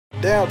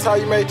Damn, Ty,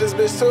 you made this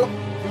bitch too?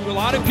 A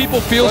lot of people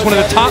feel one of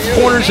the top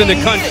corners in the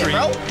country.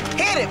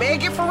 Hit it, man.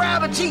 Get Ferrari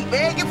my Jeep,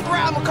 man. Get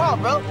Ferrari my car,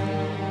 bro.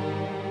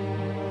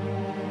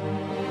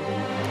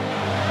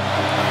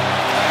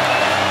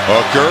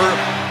 Hooker.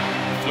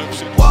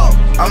 Whoa,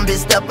 I'm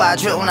bitched up, I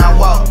drip when I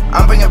walk.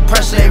 I'm bringing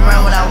pressure, they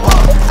run when I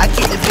walk. I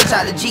kick the bitch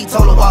out the Jeep,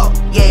 told her walk.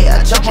 Yeah,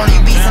 I jump on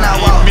these beats and I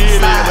walk.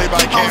 Slide,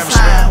 keep on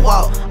sliding,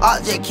 walk.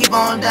 Object, keep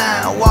on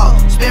down, walk.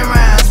 Spin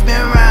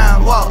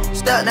round, walk.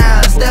 Step down,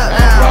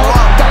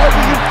 walk.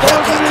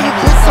 Hellcat came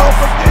with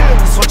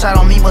sauce. Switch out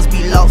on me must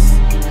be lost.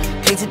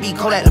 KTB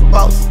cold at the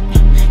boss.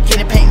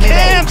 Kenny paint, maybe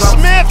Cam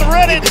Smith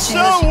read it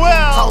so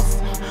well.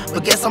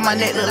 But guess on my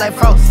neck look like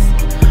frost.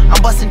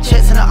 I'm busting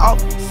checks in the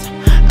office.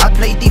 I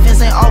play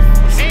defense in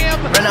office.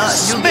 Run up,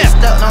 you get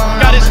stuck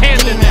on. Got his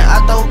hand in there.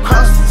 I throw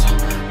crosses.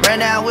 Ran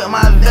down with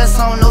my vest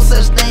on, no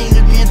such thing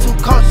as being too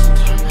cautious.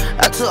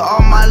 I took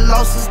all my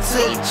losses to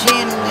the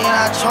chin and then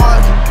I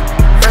charged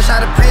it. Fresh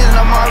out of prison,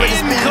 I'm already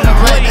spinning the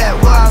right back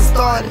where I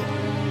started.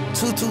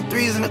 2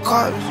 2-3s in the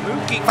Carters.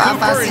 5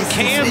 5 6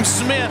 Cam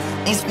Smith.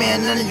 Ain't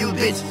sparing none of you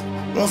bitches.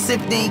 Won't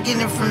sip it, ain't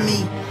getting it from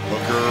me.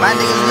 My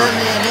niggas love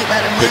me and they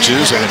by the money.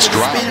 Pitches and it's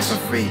dropped. For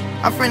free.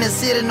 I'm from the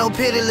city, no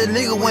pity. Little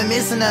nigga went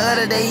missing the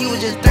other day, he was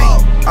just 3.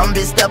 I'm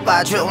bitched up,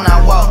 I trip when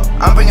I walk.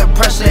 I'm bringing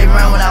pressure, they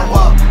run when I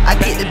walk. I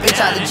kick the bitch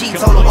out the Jeep,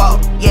 told her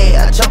walk.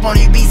 Yeah, I jump on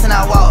these beats and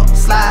I walk.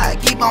 Slide,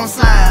 keep on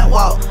sliding,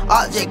 walk.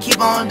 Object,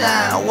 keep on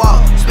down,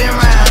 walk. Spin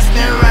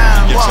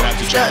round, walk.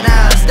 Step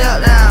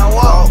down,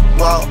 walk.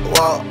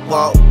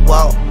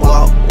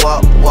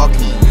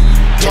 Walking.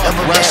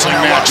 Wrestling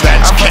match,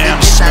 that's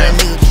Cam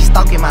Smith.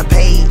 Stalking my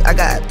page, I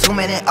got too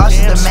many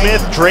options to make.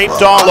 Smith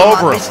draped all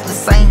over him. The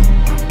same.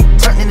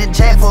 Turned in the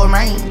jack for a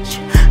range.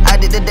 I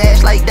did the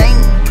dash like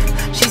dang.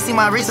 She see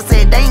my wrist and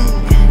said dang.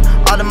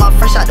 All of my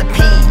fresh out the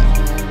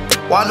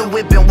pen. Water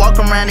whipping, walk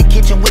around the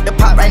kitchen with the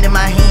pot right in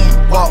my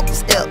hand. Walk,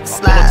 step,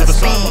 slide,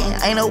 spin.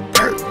 Ain't no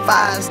perk,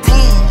 5's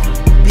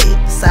 10.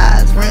 Big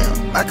size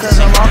rim. My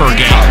cousin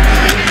walking.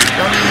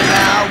 Don't even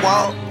know I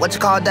walk. What you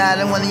call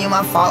dialing when you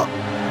my fault.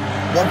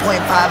 1.5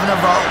 in a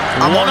vault.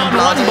 I'm on the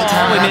block every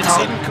time I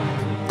talk.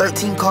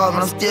 13 cars,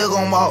 but I'm still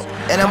gon' walk.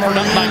 And I'm on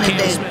the lean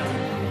today.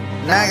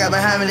 Now I got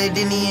behind me, they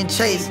didn't even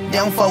chase. They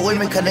don't fuck with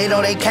me cause they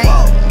know they can't.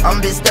 I'm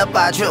bitched up,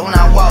 I trip when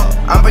I walk.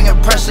 I'm bringing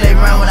pressure, they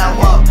run when I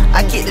walk.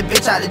 I kick the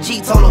bitch out the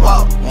Jeep, told her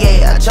walk.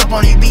 Yeah, I jump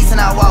on these beats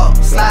and I walk.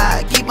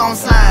 Slide, keep on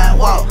sliding,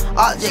 walk.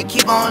 Object,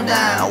 keep on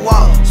down,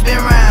 walk. Spin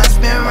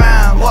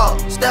round, walk.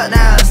 Step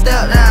down,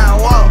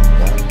 walk.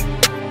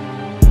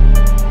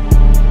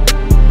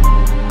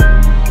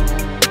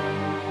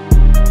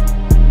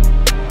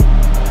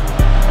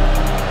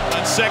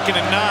 2nd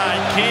and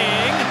 9,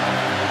 King.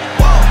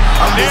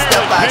 I'm bitched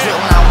up, I trip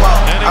when I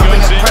walk. I'm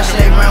bringing pressure,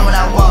 they run when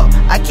I walk.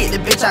 I kick the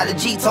bitch out the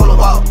Jeep, told her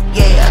walk.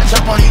 Yeah, I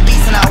jump on these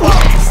beats and I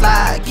walk.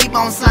 Slide, keep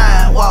on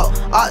sliding, walk.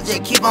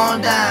 Object, keep on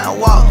down,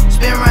 walk.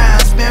 Spin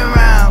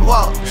round,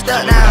 walk.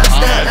 Step down,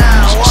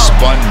 walk.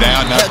 Spun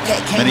down, not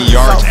many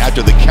yards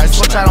after the catch.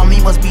 Switch out on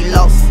me must be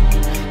lost.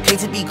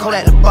 KTB cold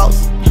at the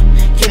boss.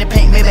 Kenny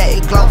paint, maybe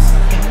it gloss.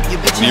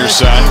 Near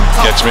side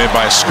gets made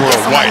by Squirrel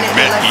White,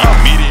 met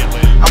immediately.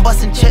 I'm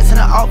busting checks in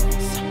the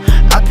office.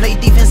 I play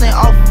defense in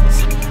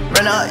office.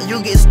 Run up,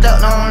 you get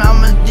stuck on.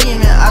 I'm a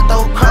demon, I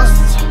throw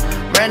crosses.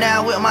 Ran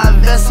down with my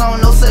vest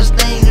on, no such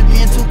thing as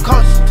being too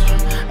cautious.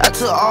 I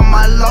took all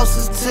my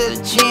losses to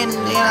the chin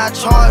and then I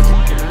charged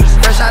it.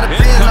 Fresh out of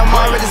prison, I'm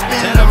already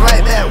spinning the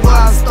right back where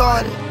I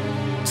started.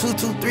 2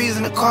 2-3s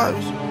in the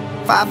Carters.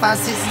 5 5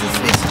 6 in the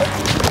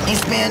switches. Ain't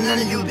sparing none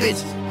of you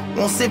bitches.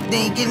 Won't sip it,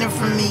 ain't getting it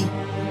from me.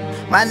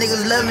 My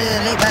niggas love me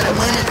and they buy the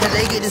money cause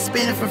they get to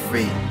spend it for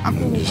free.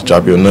 Just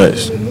drop your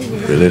nuts.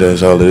 Really,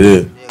 that's all it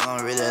is. They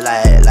gon' really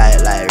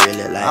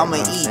really like. I'ma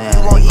eat, you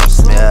gon' eat,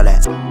 smell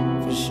that.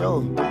 For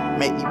sure.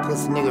 Make these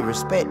pussy niggas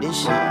respect this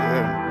shit,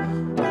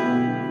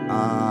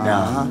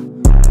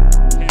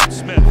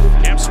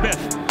 Cam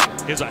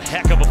Smith is a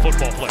heck of a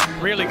football player.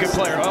 Really good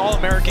player,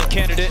 All-American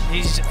candidate.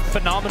 He's a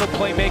phenomenal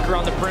playmaker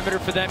on the perimeter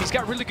for them. He's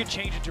got really good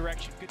change of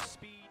direction, good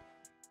speed.